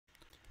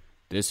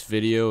This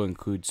video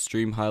includes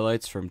stream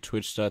highlights from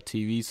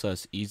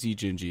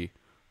twitch.tv/easygingeyy.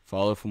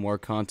 Follow for more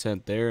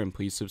content there, and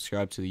please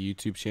subscribe to the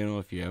YouTube channel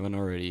if you haven't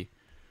already.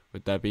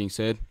 With that being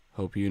said,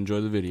 hope you enjoy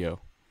the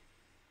video.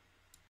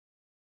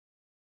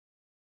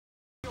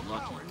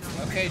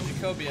 Okay,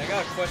 Jacoby, I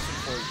got a question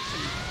for you.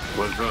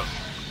 What's up?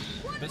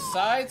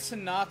 Besides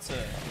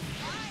Hinata,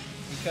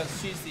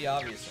 because she's the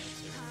obvious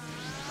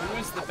answer, who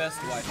is the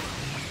best wife?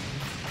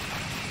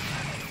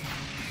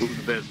 Who's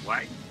the best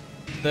wife?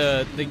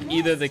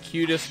 Either the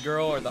cutest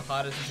girl or the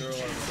hottest girl or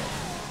whatever.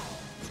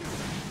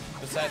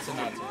 Besides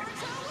Hinata.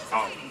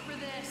 Oh.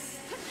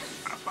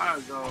 I'll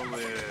probably go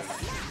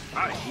with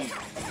Hinata.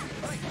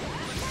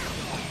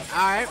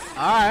 Alright.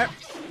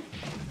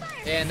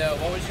 And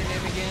what was your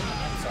name again?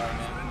 I'm sorry,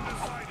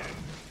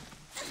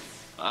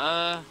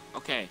 man.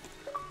 Okay.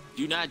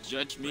 Do not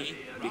judge me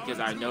because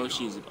I know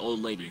she's an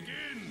old lady,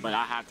 but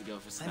I have to go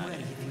for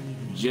Tsunade.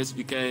 Just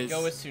because.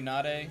 Go with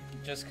Tsunade,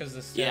 just because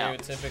the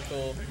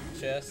stereotypical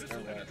chest, or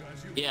what?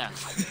 Yeah. I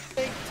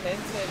think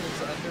Tenten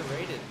is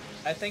underrated.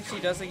 I think she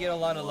doesn't get a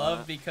lot of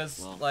love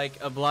because, like,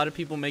 a lot of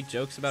people make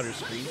jokes about her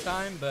screen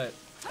time, but,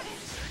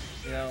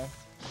 you know,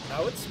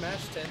 I would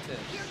smash Tenten.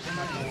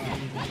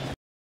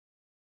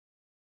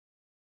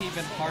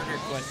 Even harder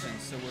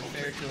questions, so we're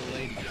fair to the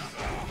ladies.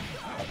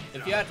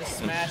 If you had to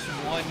smash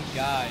one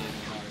guy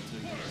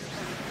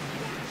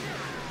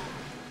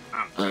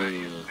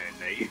in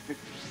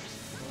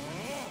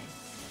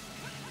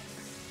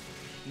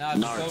Naruto, nah,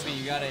 Jacoby,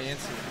 you gotta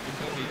answer.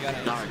 Jacoby, you gotta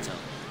answer.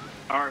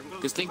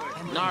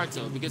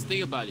 Naruto. Because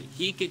think about it,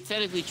 he could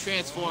technically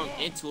transform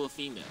into a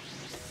female.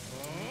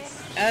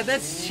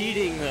 That's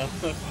cheating, though.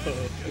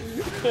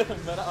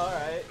 But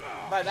alright.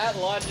 By that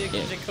logic,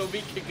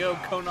 Jacoby could go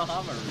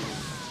Konohama route.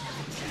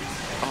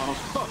 Oh,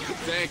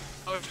 dang.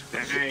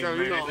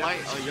 You don't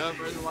like a young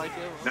person like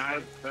him?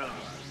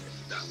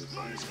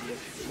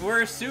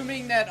 We're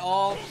assuming that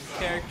all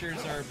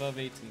characters are above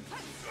 18.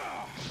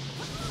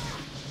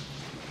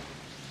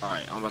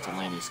 Alright, I'm about to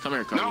land this. Come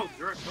here, Cody. No,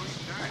 you're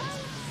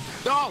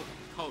No!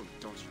 Cody,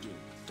 don't you do it.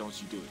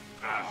 Don't you do it.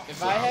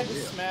 If I had to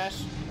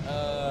smash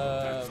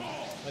a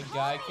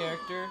guy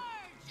character,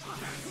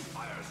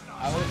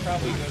 I would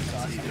probably go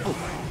Sasuke.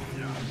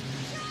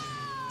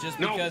 Just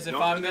because if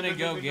I'm gonna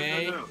go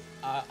gay,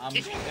 I'm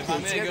gonna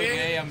go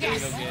gay.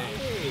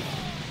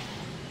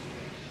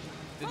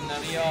 Did none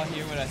of y'all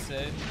hear what I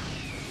said?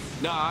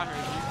 No, I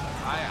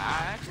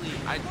heard you.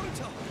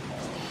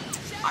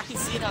 I can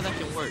see how that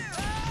can work.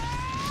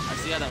 I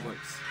see how that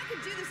works. I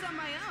could do this on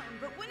my own,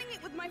 but winning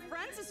it with my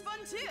friends is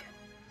fun too.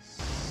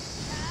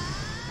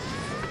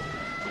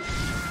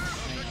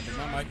 Hang on, did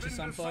my mic just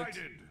unplugged?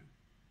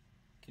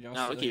 Can y'all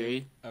No, we can hear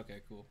you.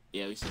 Okay, cool.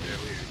 Yeah, we see you.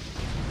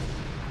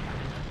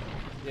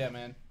 Yeah,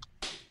 man.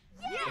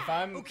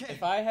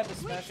 If I had to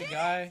smash a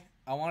guy,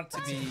 I want it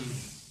to be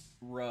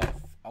rough.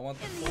 I want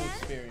the full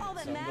experience. So I'm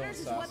going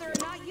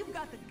Sasuke.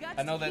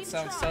 I know that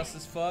sounds sus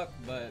as fuck,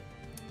 but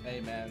hey,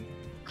 man,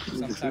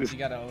 sometimes you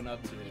gotta own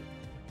up to it.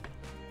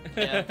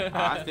 Yeah,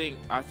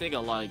 I think a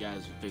lot of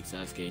guys would pick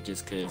Sasuke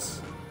just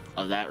because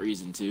of that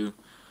reason too.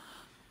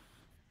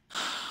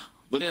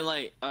 But then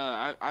like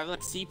I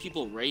like see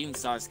people rating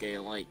Sasuke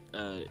on like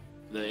the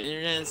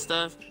internet and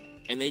stuff,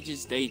 and they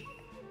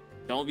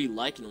don't be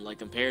liking him like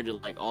compared to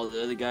like all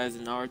the other guys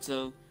in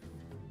Naruto.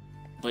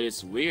 But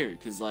it's weird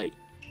because like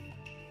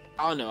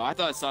I don't know, I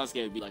thought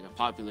Sasuke would be like a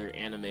popular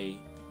anime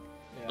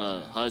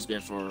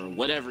husband for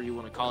whatever you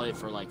want to call it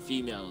for like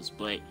females,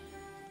 but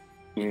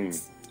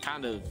it's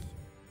kind of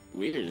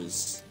weird.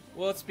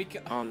 Well, it's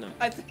because I don't know.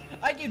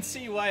 I can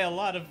see why a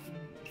lot of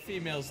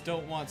females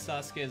don't want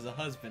Sasuke as a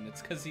husband.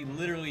 It's because he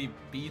literally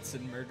beats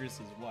and murders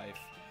his wife.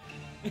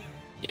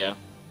 Yeah.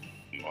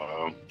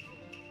 Wow.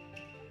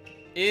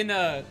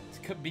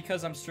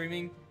 Because I'm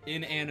streaming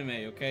in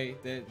anime, okay?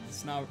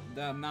 It's not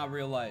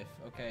real life,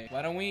 okay?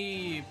 Why don't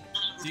we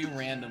do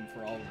random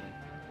for all of them?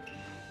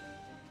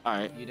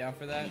 Alright. You down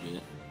for that?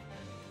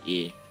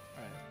 Yeah.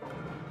 Alright.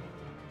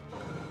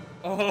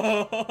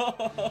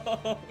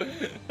 Oh.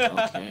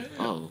 Okay.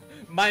 Oh.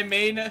 My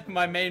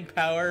main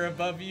power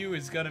above you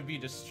is gonna be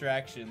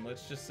distraction.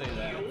 Let's just say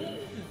that.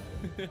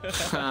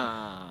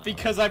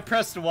 Because I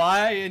pressed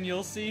Y, and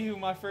you'll see who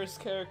my first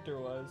character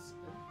was.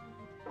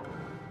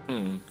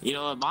 You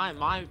know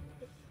what?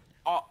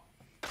 Oh,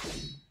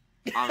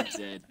 I'm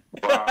dead.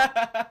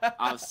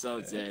 I'm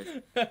so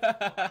dead.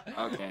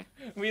 Okay.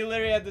 We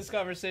literally had this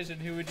conversation.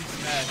 Who would you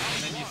smash?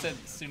 And then you said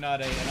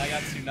Tsunade, and I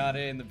got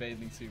Tsunade in the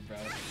bathing suit, bro.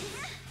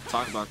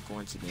 Talk about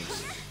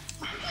coincidence.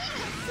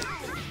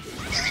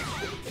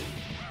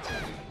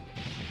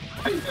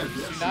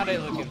 Tsunade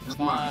looking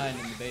fine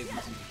in the bathing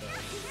suit, though.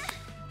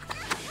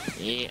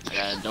 Yeah, I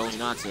got a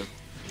Hinata.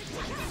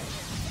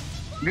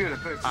 You gotta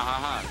pay for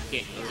Ha.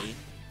 Can't hear me.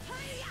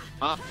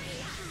 Huh?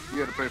 You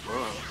gotta pay for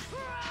her.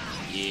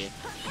 Yeah.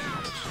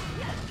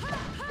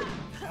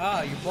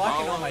 Ah, you're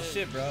blocking all my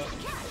shit, bro.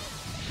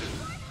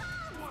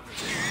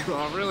 I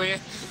really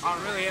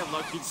am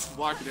lucky just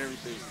blocking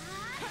everything.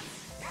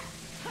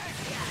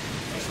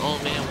 This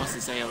old man wants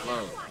to say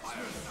hello.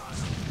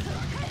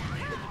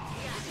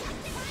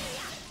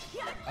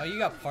 Oh, you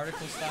got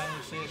particle style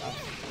and shit?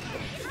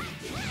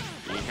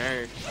 You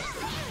heard.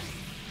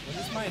 What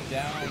is my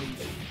down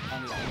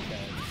on the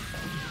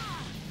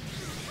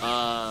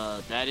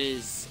iPad? That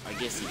is, I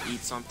guess you eat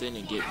something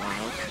and get more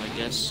health, I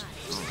guess.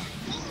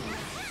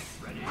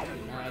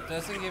 It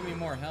doesn't give me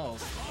more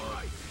health.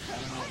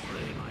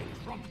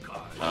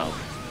 Oh.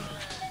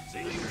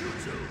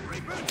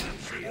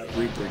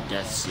 Reaper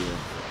Death Seal.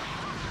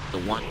 The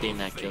one thing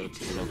that killed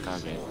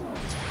Hirokage.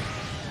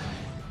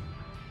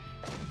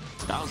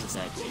 That was a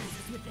sad day.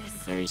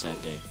 Very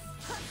sad day.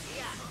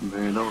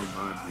 Man, don't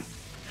remind me.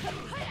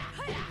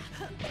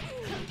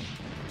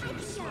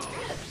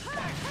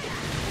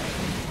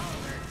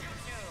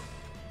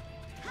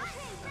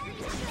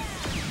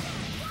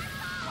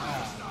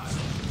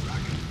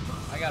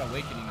 I got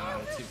Awakening now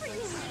too.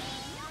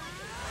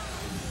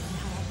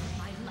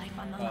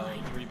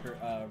 Reaper,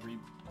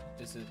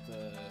 is it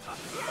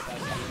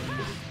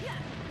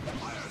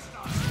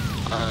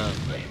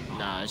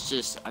nah, it's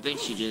just, I think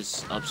she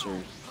just ups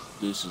her,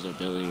 loses her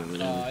ability or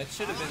whatever. it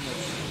should have been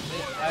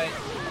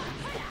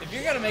if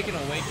you're gonna make an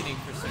Awakening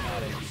for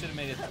Sonata, you should have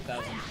made it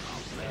 1,000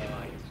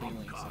 healings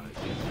and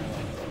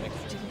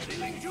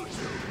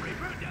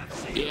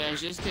Yeah,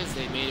 it's just because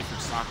they made it for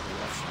soccer,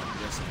 that's I'm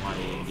guessing why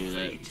they didn't do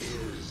that.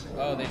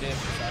 Oh, they did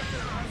for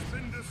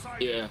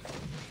soccer? Yeah.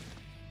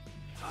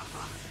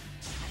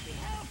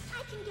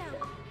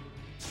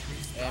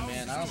 Hey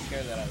man, I don't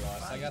care that I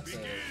lost. I got to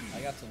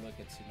look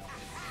at Tsunade.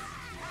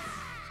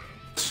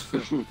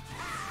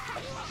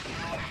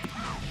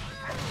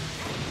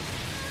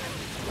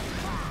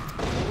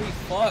 Holy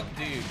fuck,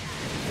 dude.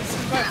 This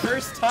is my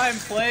first time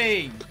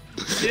playing.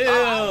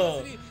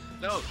 Chill.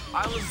 No,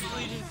 I was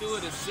literally just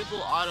doing a simple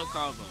auto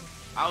combo.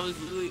 I was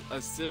literally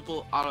a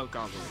simple auto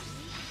combo.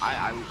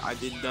 I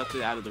did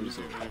nothing out of the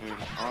result.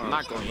 I'm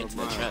not going into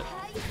the trap.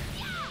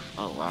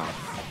 Oh wow.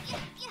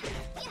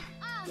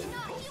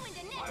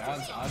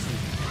 God's awesome.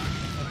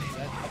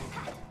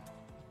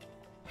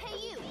 Hey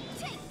you,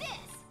 take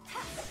this.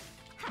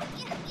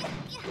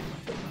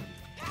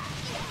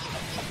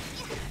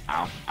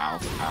 Ow, ow,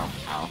 ow,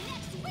 ow.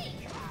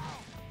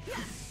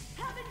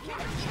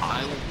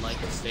 I would like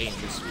to stay in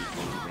this week,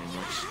 thank you very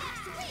much.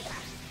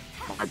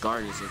 My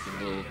guard is looking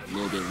a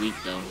little bit weak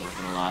though, not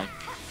gonna lie.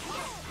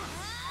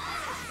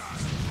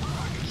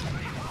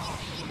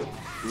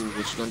 Ooh,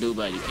 what you gonna do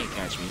about it? You can't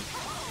catch me.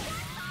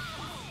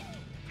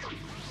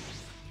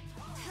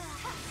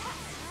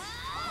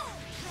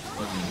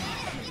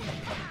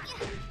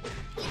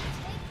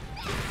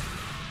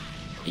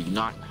 You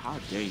knock, how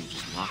dare you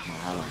just knock my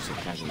head off so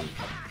casually?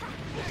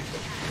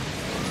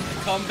 The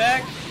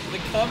comeback? The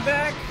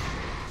comeback?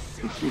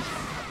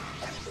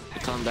 The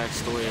comeback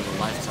story of a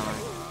lifetime.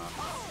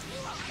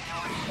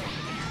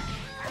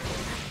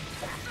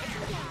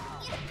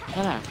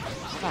 How did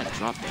I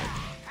drop that?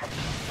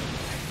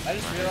 I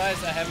just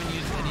realized I haven't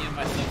used any of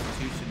my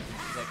substitutions,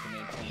 which is like the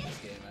main point of this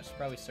game. I should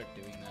probably start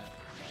doing that.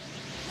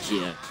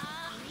 Yeah, I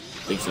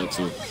think so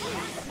too.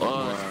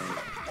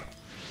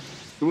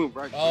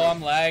 Oh,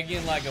 I'm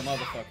lagging like a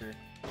motherfucker.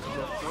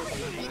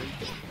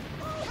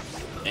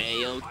 Hey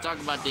yo, talk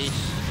about this.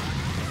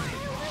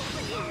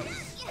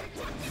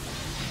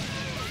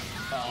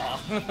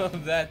 Oh,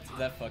 that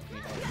fucked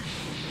me hard.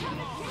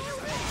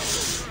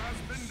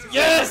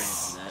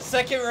 Yes!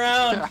 Second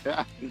round!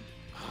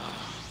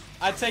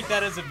 I take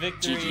that as a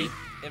victory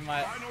in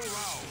my...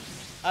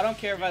 I don't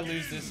care if I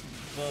lose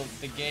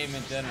the game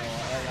in general.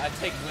 I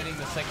take winning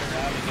the second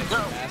round against the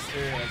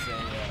Master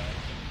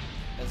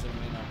as a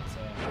win on its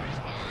own.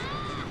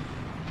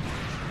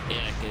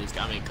 Yeah, because, I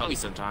mean, Kobe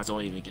sometimes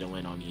don't even get a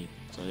win on me.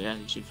 So yeah,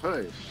 you should...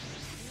 Hey.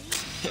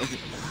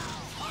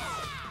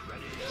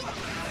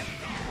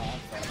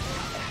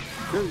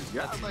 Dude,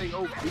 y'all like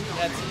OP on the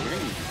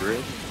game, bro.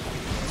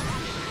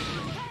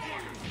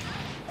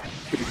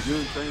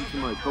 You're saying to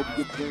my Kobe,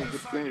 get the game, get the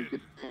game,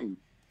 get the game.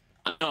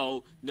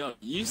 No,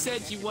 you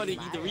said you wanted,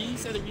 the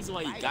reason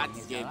why you got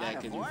this game back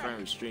because your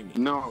friend was streaming.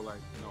 No,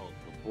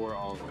 before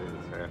all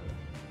this happened.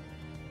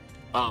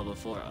 Oh,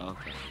 before,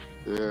 okay.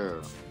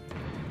 Yeah.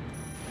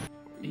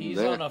 He's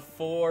on a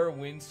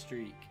 4-win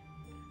streak.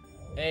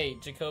 Hey,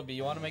 Jacoby,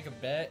 you want to make a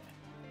bet?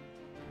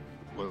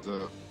 What's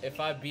up? If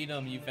I beat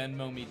him, you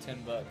Venmo me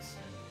 $10.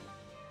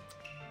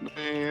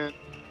 Man.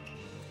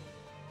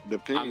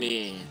 Depends. I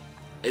mean,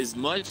 as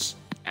much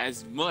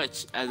as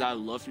I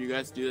love for you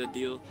guys to do that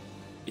deal,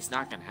 it's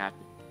not gonna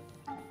happen.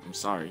 I'm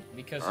sorry.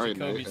 Because right,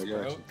 Jacoby's Nate, I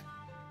got broke? you.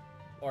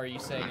 Or are you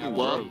saying I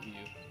Well, will beat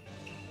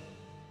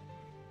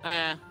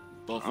you?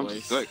 Both I'm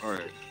ways. sick. All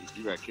right,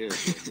 you got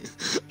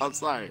kids. I'm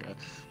sorry.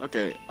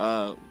 Okay.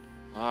 I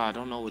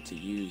don't know what to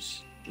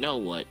use. You know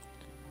what?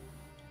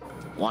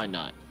 Why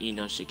not?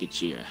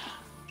 Shikachira.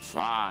 It's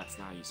not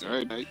how you say All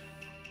it. right, Nate.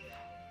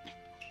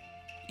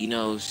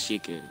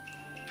 Shika.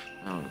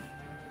 I don't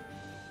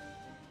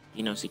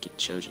know. Shika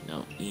Chojin.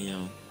 No.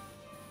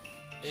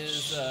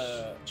 Is,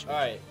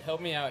 alright, help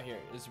me out here.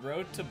 Is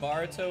Road to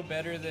Baruto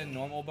better than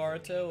normal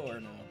Baruto, or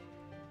no?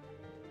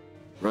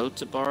 Road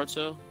to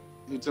Baruto?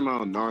 You talking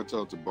about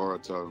Naruto to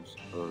Boruto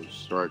or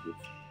Strikers?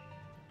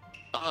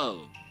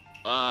 Oh.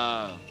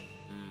 Uh,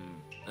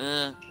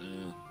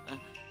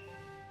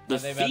 the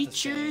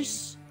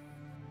features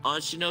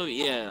on Shinobi,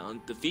 yeah,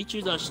 on the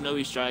features on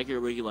Shinobi Striker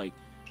where you like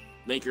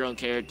make your own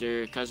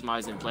character,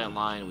 customize and play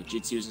online with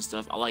jutsus and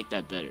stuff. I like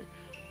that better.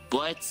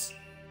 But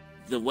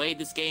the way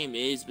this game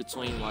is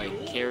between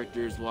like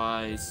characters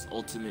wise,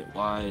 ultimate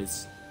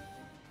wise,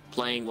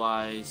 playing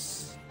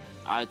wise,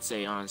 I'd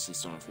say honestly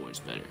Storm 4 is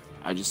better.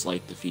 I just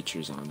like the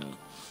features on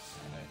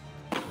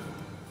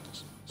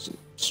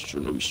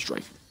Shinobi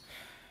Striker.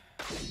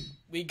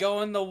 We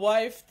going the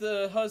wife,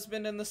 the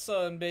husband, and the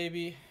son,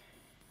 baby.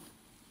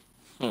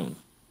 You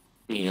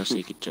know, so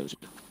you could choose it.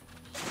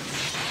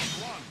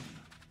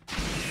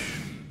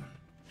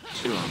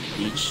 Chill on the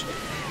beach.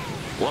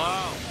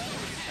 Wow!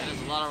 That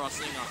is a lot of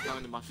Rasengan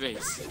coming to my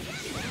face.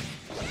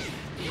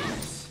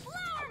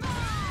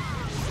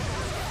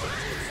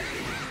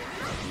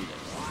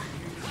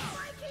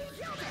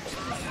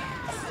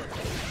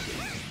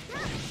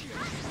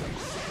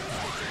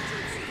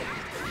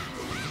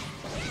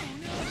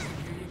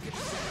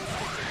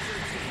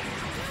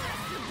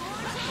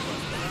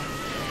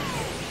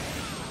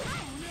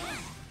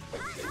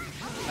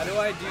 How do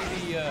I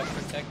do the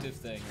protective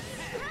thing?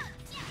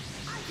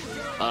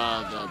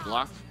 The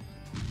block?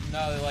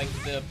 No, like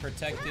the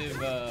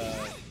protective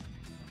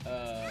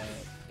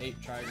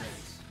 8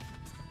 trigrades.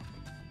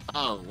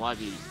 Oh,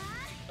 YB.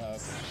 Okay.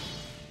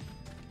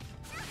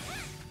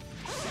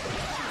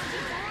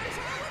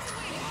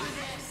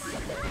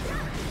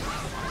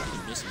 You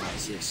missed my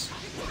assist.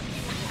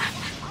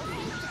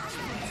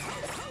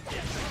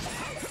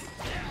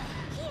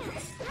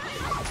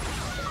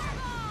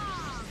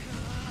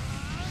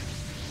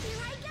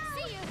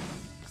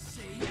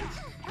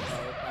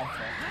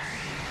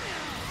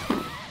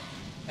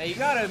 Hey, you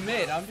gotta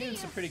admit, I'm doing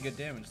some pretty good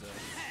damage though.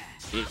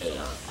 Yeah,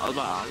 I'm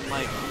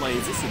like,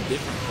 is this a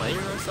different player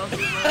or something,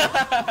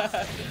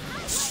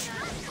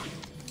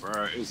 bro?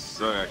 Bro, it's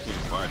so I can't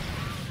fight.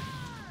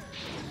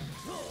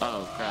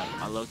 Oh crap,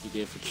 I low-key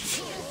did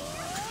forget.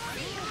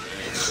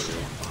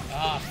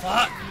 Ah,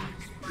 fuck!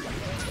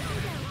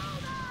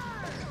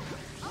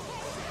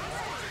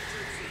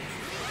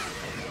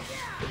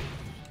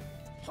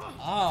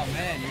 Oh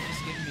man, you're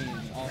just getting me in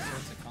all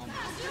sorts of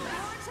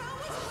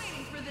combos.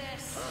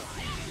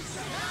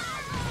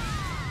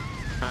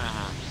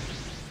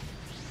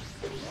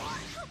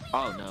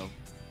 Oh no.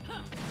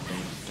 I'm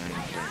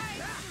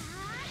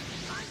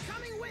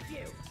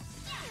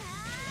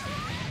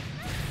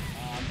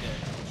dead.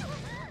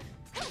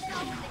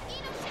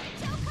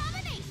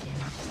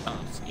 Oh,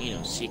 it's Eno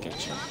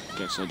Shikachu.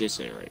 Guess I did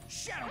say it right.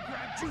 Shadow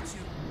grab jutsu.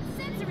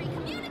 Sensory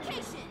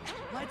communication.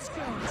 Let's go,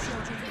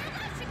 children.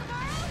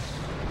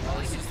 Oh,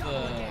 this is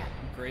the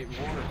Great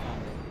Water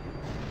combo.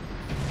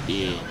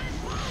 Yeah.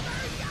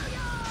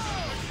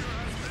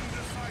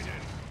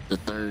 The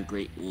third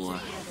Great War.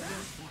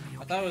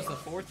 I thought it was the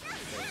fourth.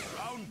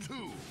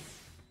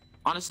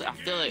 Honestly, I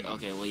feel like,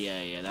 okay, well,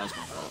 yeah, that was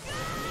my fault.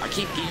 I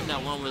keep getting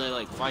that one where they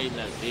like fight in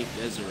that big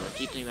desert. I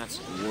keep thinking that's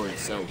the war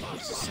itself.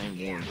 It's the same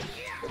war.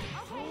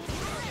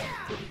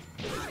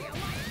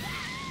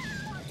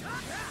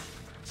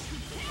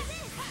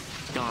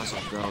 Go on,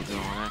 some girl going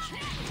action.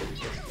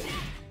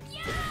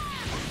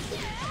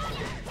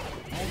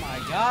 Oh my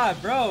god,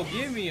 bro,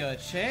 give me a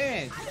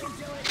chance.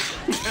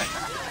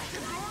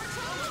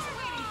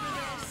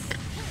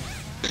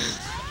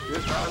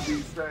 That's what I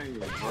be saying,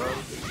 bro.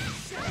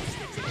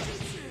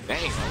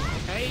 Dang,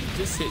 okay,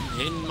 just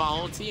hitting my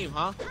own team,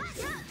 huh?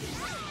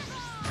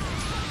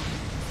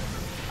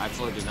 I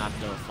totally did not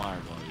throw a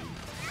fireball, dude.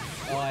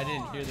 Oh, I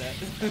didn't hear that.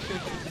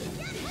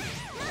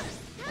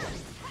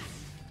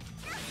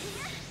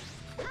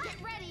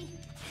 Get ready.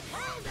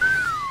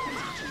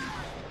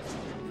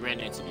 You ran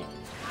into me.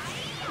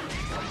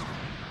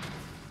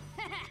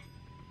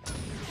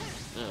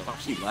 Ugh, why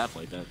she laugh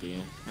like that at the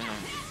end?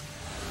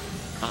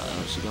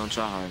 Uh-oh, she gonna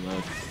try hard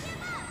mode.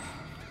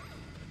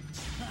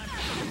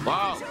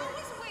 Wow! I didn't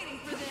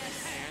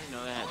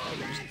know that had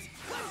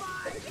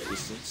that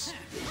distance.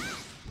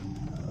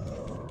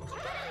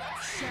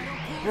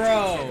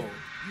 Bro,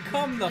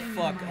 come the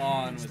fuck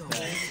on with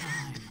that.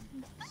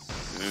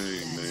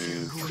 Hey,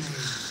 man.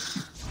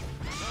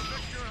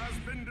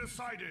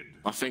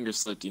 My finger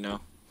slipped, you know.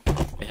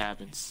 It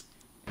happens.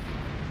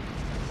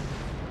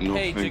 No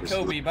Hey, fingers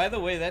Jacoby, slip. by the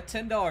way, that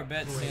 $10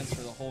 bet stands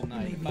for the whole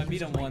night. If I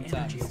beat him one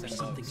time, it's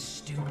 $10.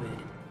 Stupid.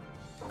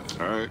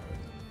 Alright.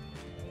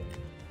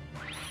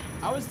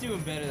 I was doing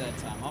better that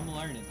time. I'm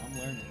learning.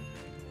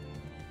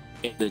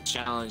 The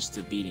challenge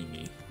to beating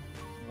me.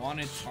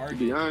 Wanted To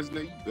be target. honest,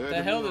 nigga, you better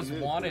The hell be does on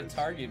this, wanted bro.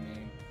 target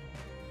mean?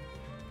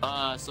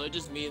 So it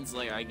just means,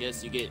 like, I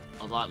guess you get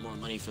a lot more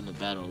money from the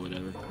battle or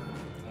whatever.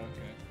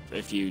 Okay.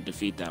 If you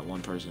defeat that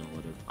one person or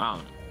whatever. I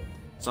don't know.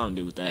 Something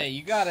to do with that. Hey,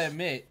 you gotta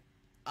admit,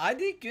 I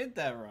did good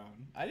that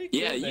round. I did good.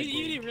 Yeah, that you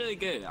game. did really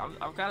good. I'm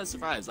kind of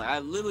surprised. Like, I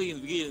literally, in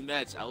the beginning of the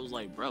match, I was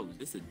like, bro, is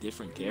this a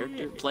different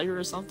character, player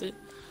or something?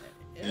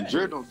 And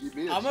Jared don't give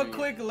me a I'm a chance.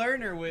 quick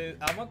learner with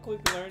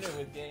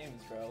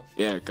games, bro.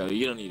 Yeah, Cody,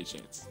 you don't need a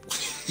chance.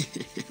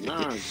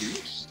 Nah, dude.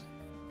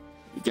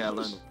 You gotta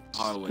learn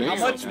hard way. How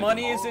much Damn,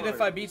 money is it hard.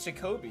 if I beat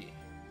Jacoby?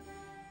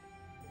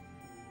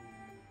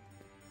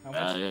 How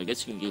much? I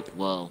guess you can get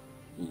well.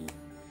 Ooh.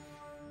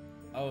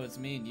 Oh, it's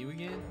me and you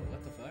again?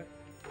 What the fuck?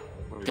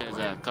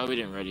 Because Kobe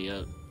didn't ready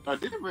up. I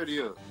did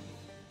ready up.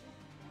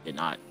 Did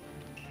not.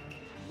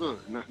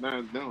 Look, now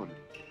it's doing it.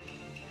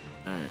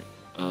 Alright.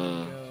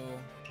 Go.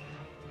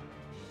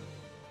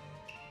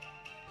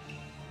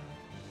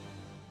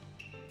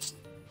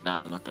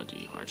 Nah, I'm not gonna do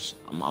you harsh.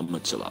 I'm gonna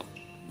chill out.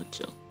 I'm gonna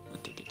chill. I'm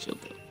gonna take a chill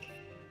pill.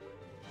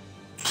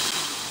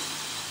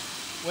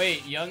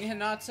 Wait, young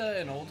Hinata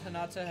and old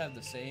Hinata have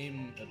the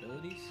same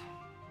abilities?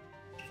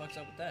 What the fuck's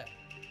up with that?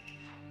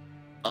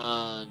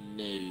 No.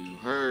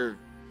 Her.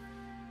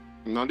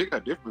 No, they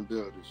got different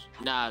builders.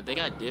 Nah, they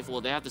got different.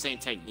 Well, they have the same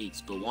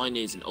techniques, but one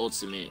is an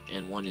ultimate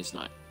and one is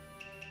not.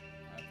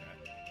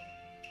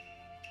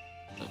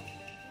 Okay.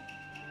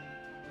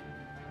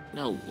 You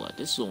know what?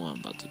 This is what I'm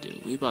about to do.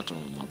 We about to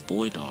run my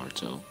boy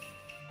Naruto.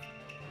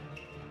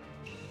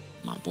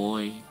 My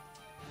boy.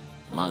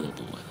 My other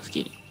boy. Let's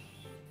get it.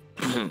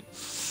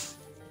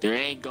 There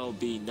ain't gonna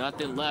be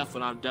nothing left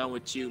when I'm done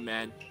with you,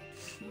 man.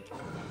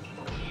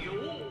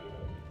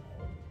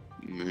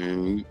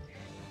 Man,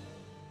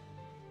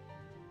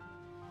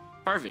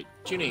 Perfect.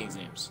 Tuning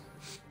exams.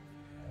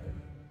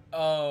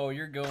 Oh,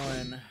 you're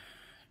going.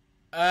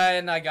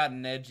 And I got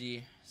an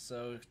edgy,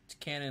 so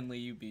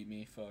canonly you beat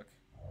me, fuck.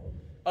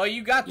 Oh,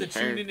 you got the You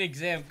heard. tuning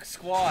exam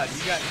squad.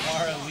 You got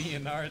Kara, Lee,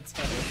 and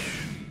Naruto.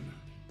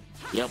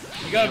 Yep.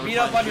 You gonna beat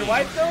up on your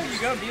wife, though? You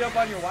gonna beat up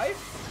on your wife?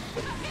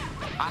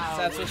 I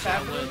That's wish what's I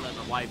happening? would let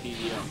my wife beat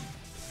me up.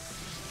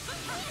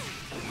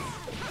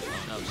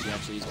 No, she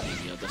actually is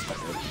beating me up. That's not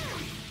good.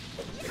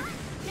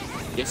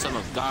 Get some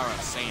of Gara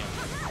Sam.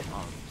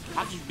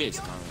 How'd you miss,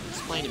 Gara?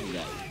 Explain to me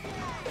that.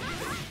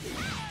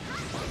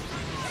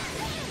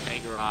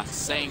 Gara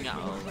Sang.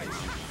 Gara.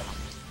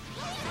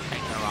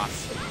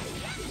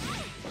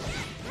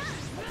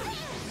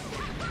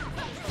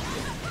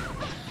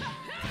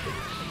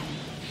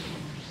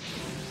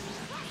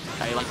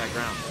 How you like that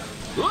ground?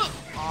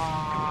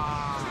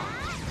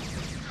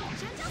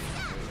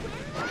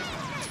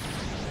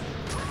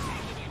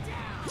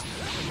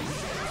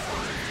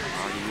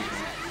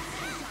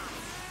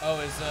 Oh,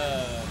 is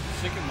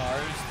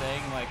Shikamaru's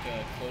thing like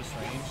a close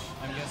range,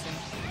 I'm guessing?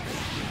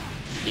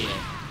 Yeah.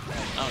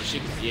 Oh,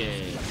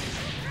 yeah.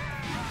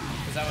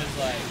 Because I was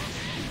like,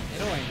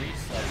 it only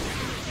reached like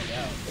 50 feet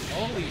out.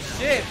 Holy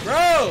shit,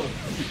 bro!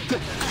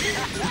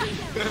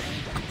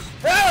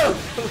 Bro!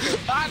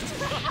 I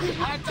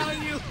tell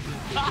you.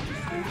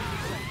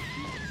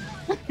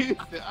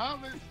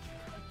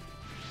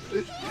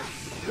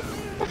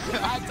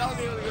 I told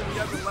you it was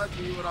gonna be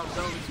lucky when I'm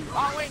done with you.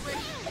 Oh wait.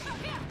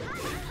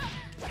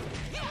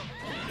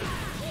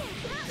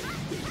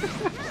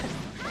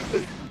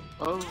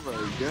 oh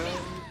my god.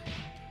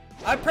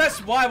 I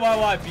pressed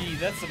YYYB.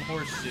 That's some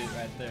horse shit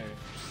right there.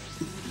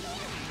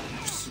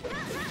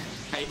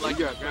 Hey, like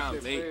You your got ground,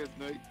 that mate. fast,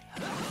 Nate.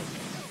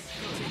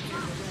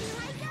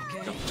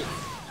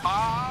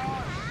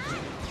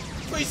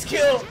 Please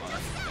kill!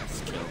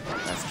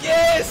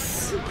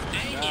 Yes!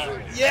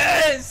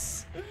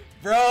 Yes!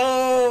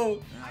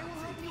 Bro!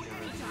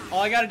 All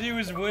I gotta do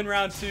is win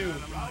round 2.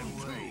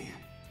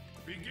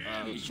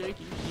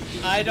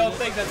 I don't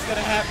think that's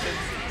gonna happen.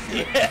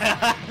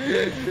 Yeah!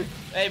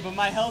 Hey, but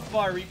my health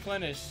bar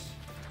replenished.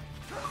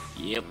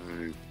 Yep.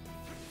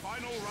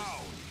 Final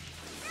round.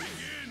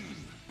 Begin.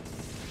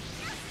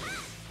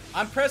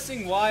 I'm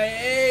pressing Y.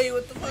 Hey,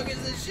 what the fuck is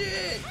this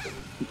shit?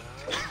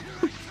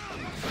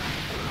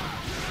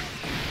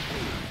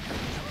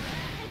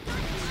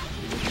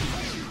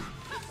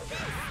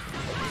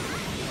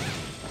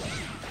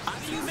 How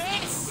do you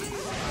miss?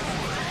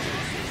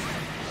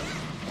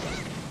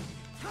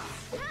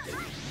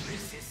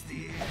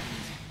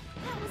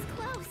 That was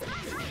close.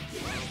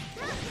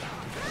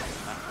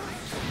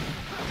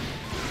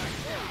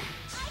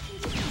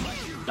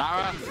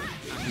 Dara?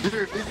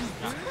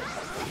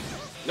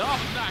 No,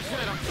 I'm not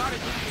good. I'm trying to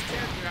get this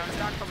character out. It's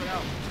not coming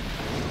out.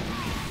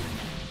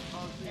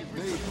 Oh,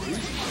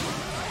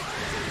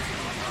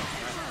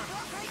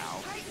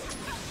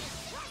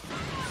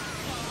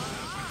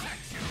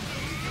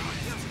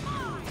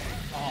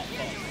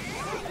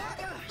 fuck.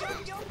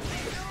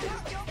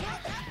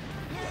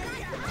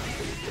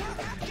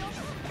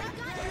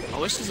 I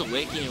wish his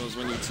awakening was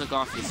when he took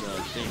off his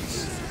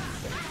things.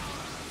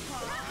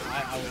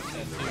 I wish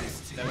that too.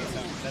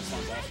 That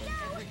sounds awesome.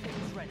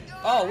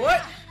 Oh,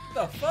 what?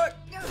 The fuck?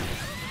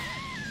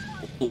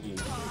 Ooh.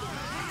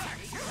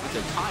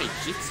 The Tai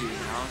Jitsu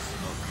house.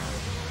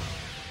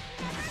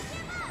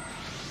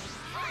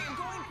 I'm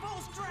going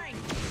full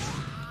strength.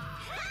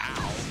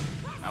 Ow.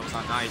 That was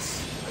not nice.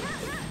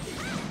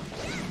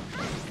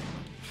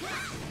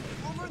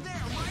 Over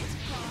there, right?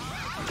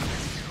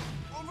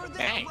 Over there,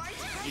 Dang. right?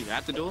 You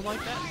have to do it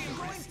like that? I'm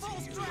going full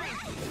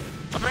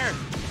strength. Come here.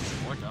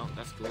 Or don't.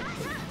 That's cool.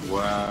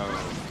 Wow.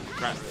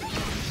 Crap.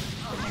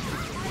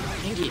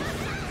 Gingeyy.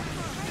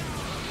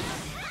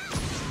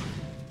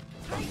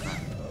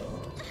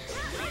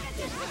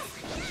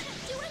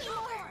 Do any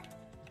more.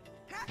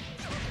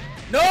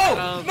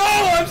 No! No!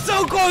 I'm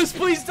so close!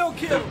 Please don't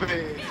kill!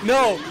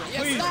 No!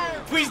 Please!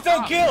 Please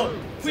don't kill!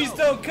 Please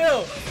don't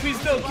kill!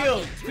 Please don't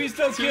kill! Please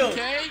don't kill!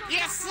 Okay.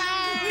 Yes,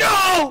 sir!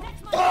 No!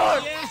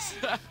 Fuck! Yes!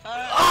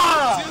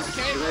 Ah!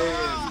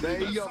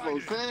 Man, you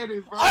almost said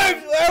it, bro.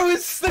 That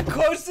was the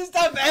closest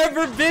I've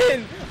ever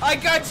been! I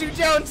got you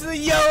down to the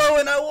yellow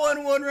and I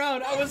won one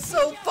round! I was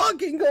so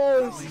fucking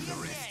close!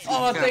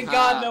 Oh, thank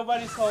God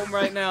nobody's home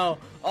right now!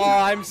 Oh,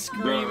 I'm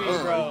screaming,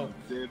 bro!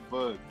 Dead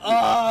bug.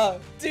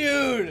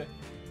 Dude!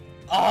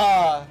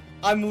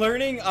 I'm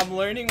learning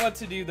what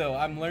to do though.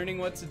 I'm learning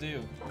what to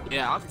do.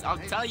 Yeah, I'll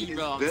tell you,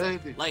 bro.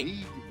 Like,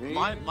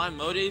 my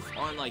motive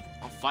on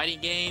fighting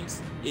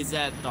games is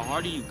that the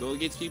harder you go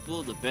against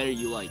people, the better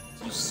you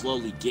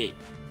slowly get.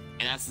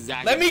 And that's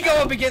exactly. Let me go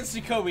up against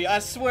Jacoby. I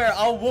swear,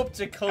 I'll whoop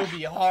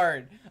Jacoby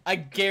hard. I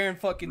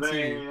guarantee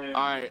you.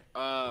 Alright,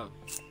 I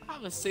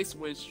have a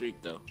 6-win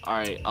streak though.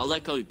 Alright, I'll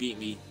let Kobe beat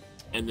me.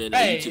 And then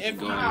Hey, you two can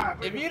go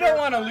ahead. if you don't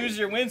want to lose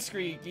your win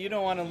streak, you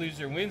don't want to lose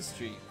your win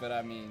streak. But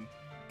I mean,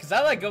 because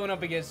I like going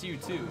up against you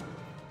too.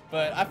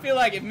 But I feel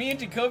like if me and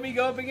Jacoby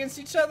go up against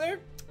each other,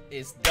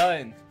 it's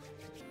done.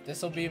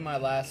 This will be my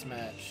last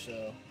match,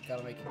 so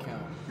gotta make it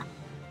count.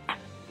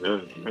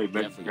 Definitely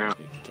gotta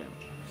make it count.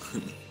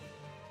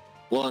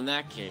 Well, in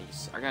that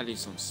case, I gotta do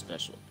something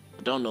special.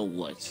 I don't know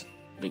what,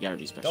 but it gotta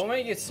be special. Don't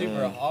make it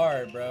super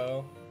hard,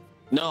 bro.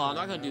 No, I'm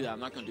not gonna do that. I'm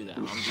not gonna do that.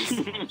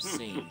 I'm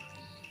saying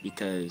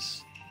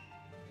because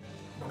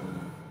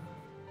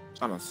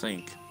I'm trying to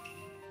think.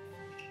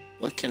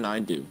 What can I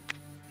do?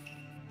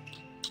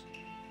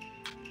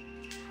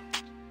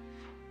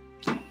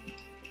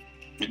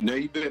 Now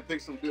you better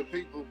pick some good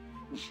people.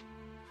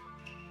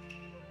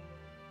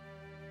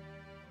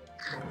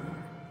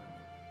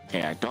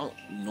 Hey, I don't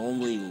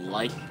normally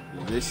like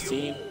this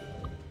team,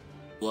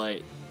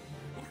 but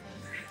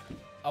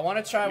I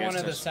want to try one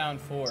of the Sound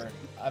 4.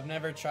 I've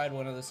never tried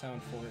one of the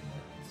Sound 4 yet,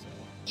 so.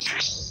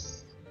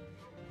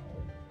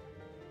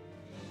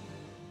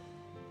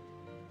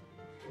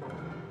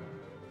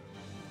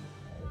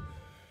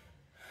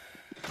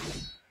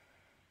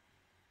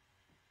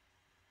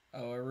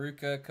 Oh,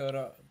 Aruka,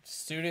 Koda,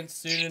 student,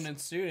 and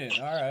student.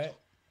 All right.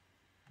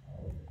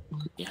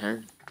 You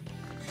heard?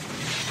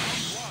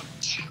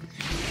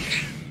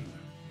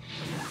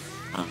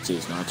 Oh,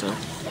 geez, Naruto.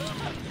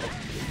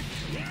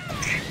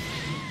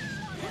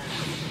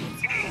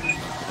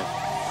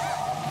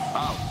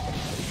 Oh.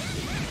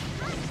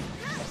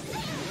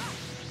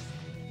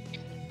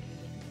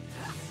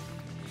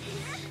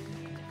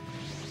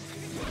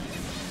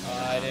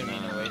 I didn't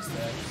mean to waste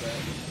that, but...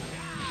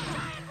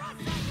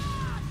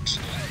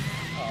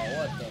 Oh,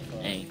 what the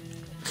fuck? Hey.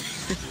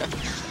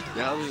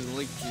 That was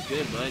looking too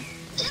good, bud.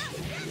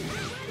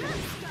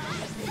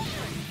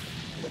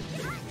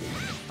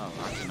 Oh,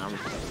 I cannot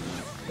recover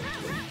that.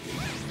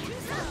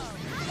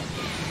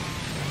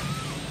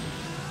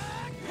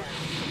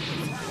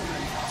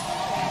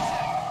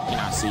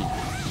 Cannot see.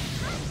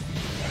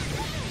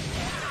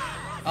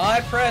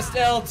 I pressed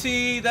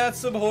LT, that's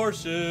some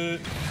horseshit.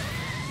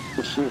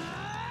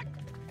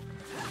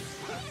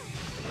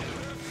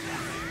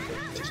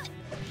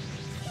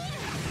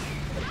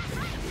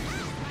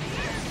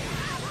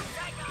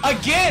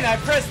 Again, I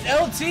pressed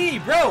LT,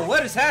 bro.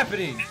 What is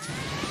happening?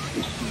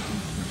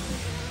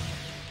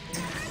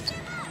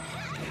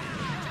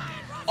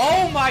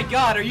 Oh my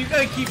God, are you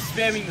gonna keep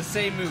spamming the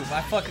same move?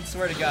 I fucking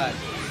swear to God.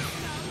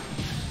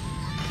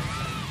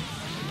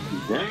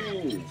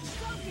 Dang.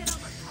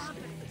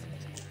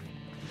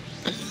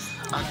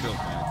 I feel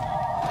bad.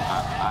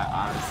 I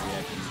honestly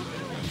I can see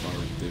going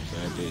forward this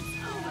bad.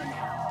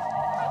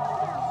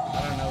 I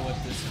don't know what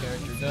this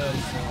character does,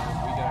 so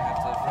we're gonna have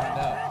to find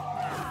out.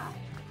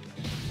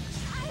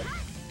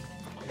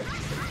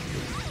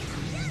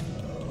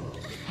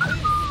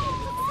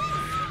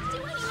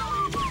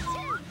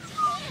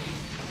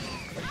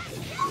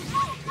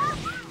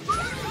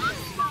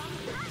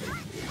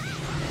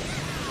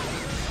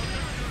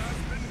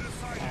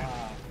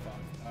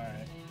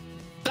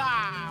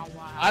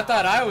 I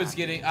thought I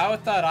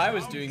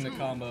was doing the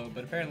combo,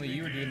 but apparently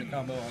you were doing the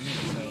combo on me,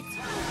 so.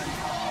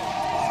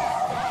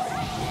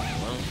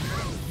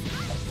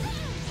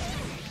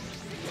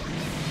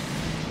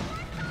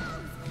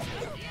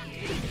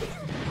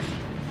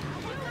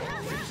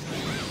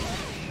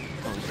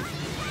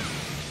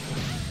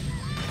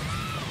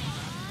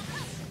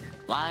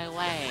 Fly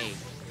away.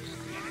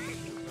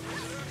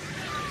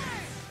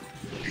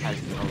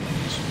 Has no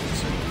range.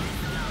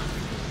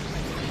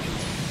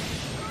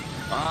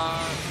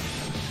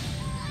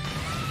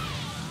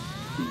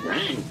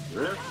 Dang,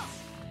 bro.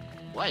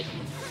 What?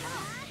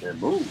 That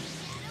move.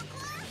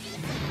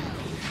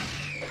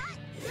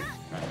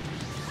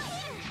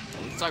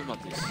 Let's talk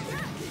about this.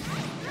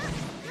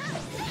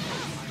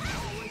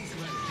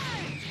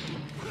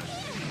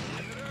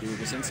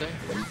 Yuga Sensei,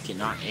 you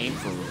cannot aim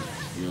for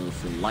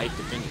light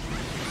defending.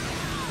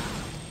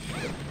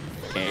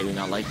 Okay, I do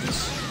not like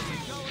this.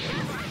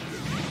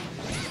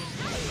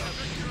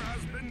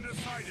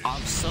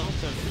 I'm so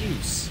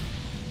confused.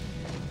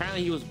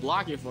 Apparently he was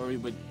blocking for me,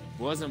 but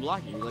wasn't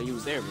blocking. Like he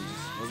was there, but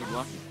just wasn't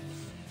blocking.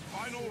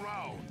 Final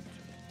round.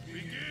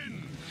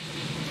 Begin.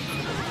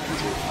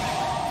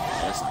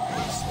 That's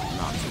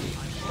not too.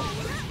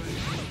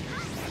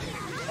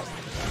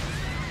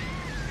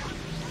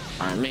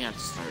 Alright, I may have to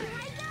start.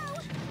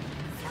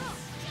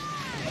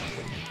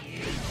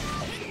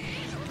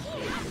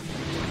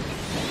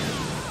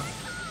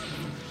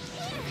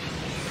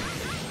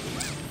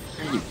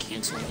 How are you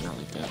canceling it out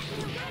like that?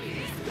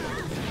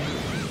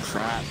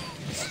 Crap,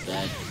 it's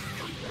dead.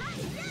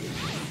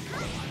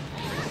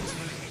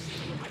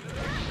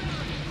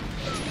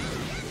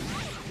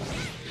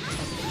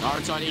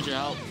 Naruto, I need your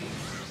help.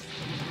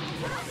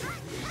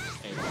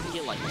 Hey, let me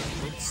get like a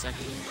quick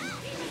second.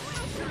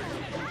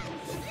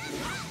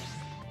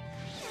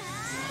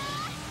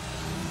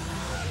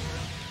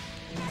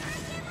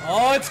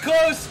 Oh, it's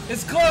close!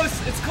 It's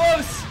close! It's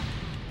close!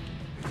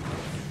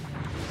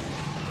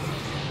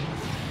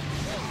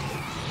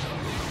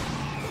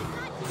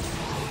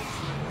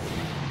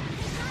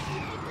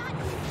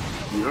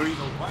 You already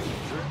know why,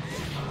 sure.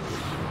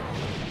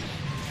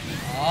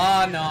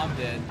 Oh, no, I'm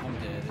dead. I'm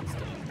dead. It's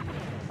done.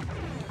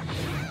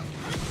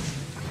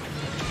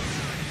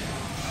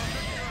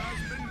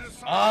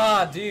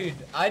 Ah, dude.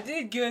 I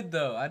did good,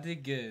 though. I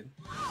did good.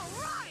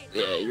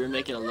 Yeah, you're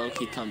making a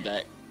low-key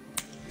comeback.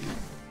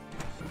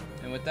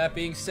 And with that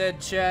being said,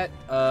 chat,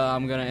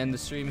 I'm gonna end the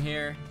stream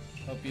here.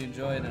 Hope you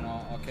enjoyed, and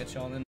I'll catch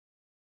y'all in the